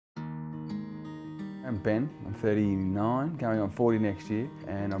I'm Ben, I'm 39, going on 40 next year,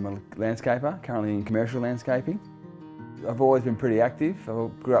 and I'm a landscaper, currently in commercial landscaping. I've always been pretty active. I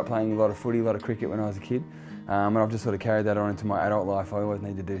grew up playing a lot of footy, a lot of cricket when I was a kid, and I've just sort of carried that on into my adult life. I always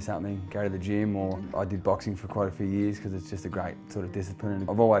need to do something, go to the gym, or I did boxing for quite a few years because it's just a great sort of discipline. And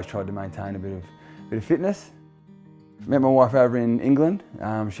I've always tried to maintain a bit of fitness. Met my wife over in England.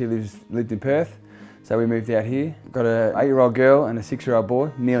 She lived in Perth. So we moved out here. Got an 8-year-old girl and a 6-year-old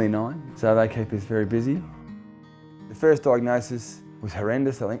boy, nearly 9, so they keep us very busy. The first diagnosis was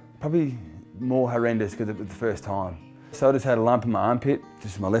horrendous, I think. Probably more horrendous because it was the first time. So I just had a lump in my armpit,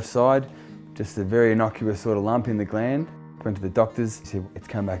 just my left side, just a very innocuous sort of lump in the gland. Went to the doctors, he said it's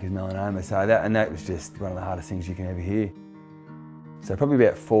come back as melanoma, so that was just one of the hardest things you can ever hear. So probably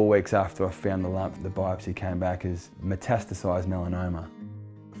about 4 weeks after I found the lump, the biopsy came back as metastasised melanoma.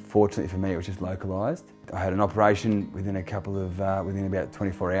 Fortunately for me, it was just localised. I had an operation within about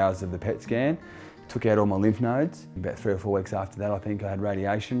 24 hours of the PET scan. Took out all my lymph nodes. About 3 or 4 weeks after that, I think I had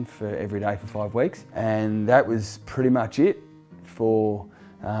radiation for every day for 5 weeks. And that was pretty much it for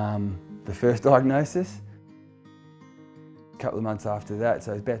the first diagnosis. A couple of months after that,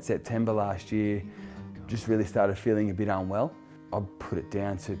 so it was about September last year, just really started feeling a bit unwell. I put it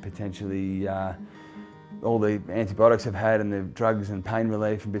down to potentially all the antibiotics I've had and the drugs and pain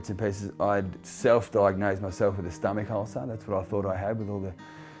relief and bits and pieces. I'd self-diagnosed myself with a stomach ulcer. That's what I thought I had with all the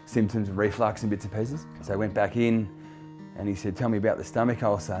symptoms of reflux and bits and pieces. So I went back in and he said, tell me about the stomach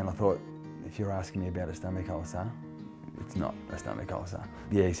ulcer. And I thought, if you're asking me about a stomach ulcer, it's not a stomach ulcer.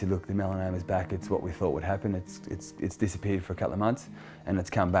 Yeah, he said, look, the melanoma's back. It's what we thought would happen. It's disappeared for a couple of months and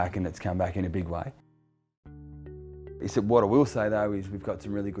it's come back, and it's come back in a big way. He said, what I will say though is we've got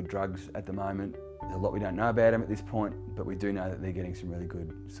some really good drugs at the moment. There's a lot we don't know about them at this point, but we do know that they're getting some really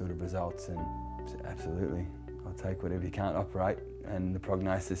good sort of results, and absolutely, I'll take whatever you can't operate, and the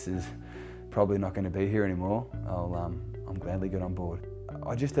prognosis is probably not going to be here anymore. I'm gladly get on board.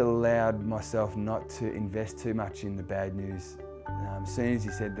 I just allowed myself not to invest too much in the bad news. As soon as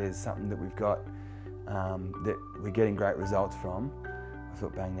he said there's something that we've got that we're getting great results from, I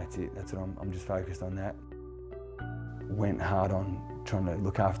thought, bang, that's it. That's what I'm just focused on that. Went hard on trying to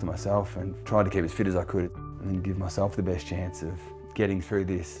look after myself and tried to keep as fit as I could and give myself the best chance of getting through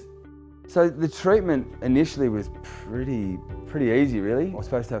this. So the treatment initially was pretty easy, really. I was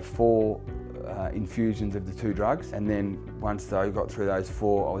supposed to have 4 infusions of the 2 drugs, and then once I got through those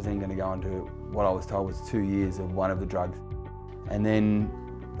 4, I was then going to go into what I was told was 2 years of one of the drugs. And then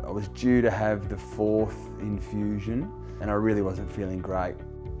I was due to have the 4th infusion, and I really wasn't feeling great.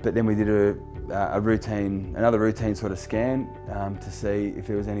 But then we did another routine sort of scan to see if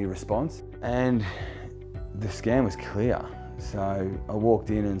there was any response, and the scan was clear. So I walked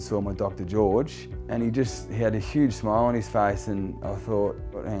in and saw my Dr. George, and he had a huge smile on his face, and I thought,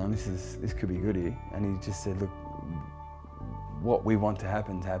 well, hang on, this could be good here. And he just said, look, what we want to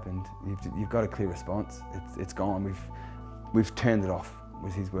happen's happened. You've got a clear response. It's gone. We've turned it off,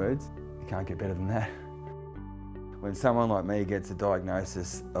 was his words. You can't get better than that. When someone like me gets a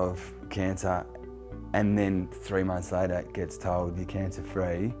diagnosis of cancer and then 3 months later gets told you're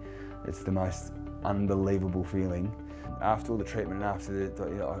cancer-free, it's the most unbelievable feeling. After all the treatment and after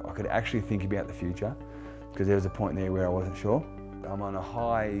I could actually think about the future, because there was a point there where I wasn't sure. I'm on a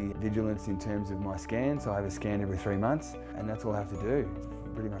high vigilance in terms of my scan, so I have a scan every 3 months, and that's all I have to do.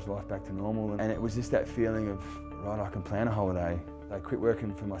 Pretty much life back to normal. And it was just that feeling of, right, I can plan a holiday. I quit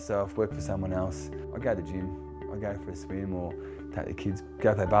working for myself, work for someone else. I go to the gym. I go for a swim, or take the kids,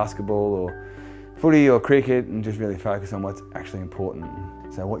 go play basketball or footy or cricket, and just really focus on what's actually important.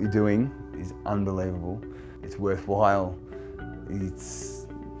 So what you're doing is unbelievable. It's worthwhile.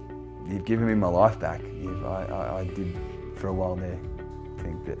 You've given me my life back. I did for a while there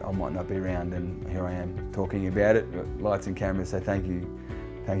think that I might not be around, and here I am talking about it. Lights and cameras, so thank you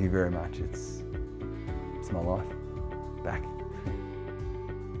very much. It's my life back.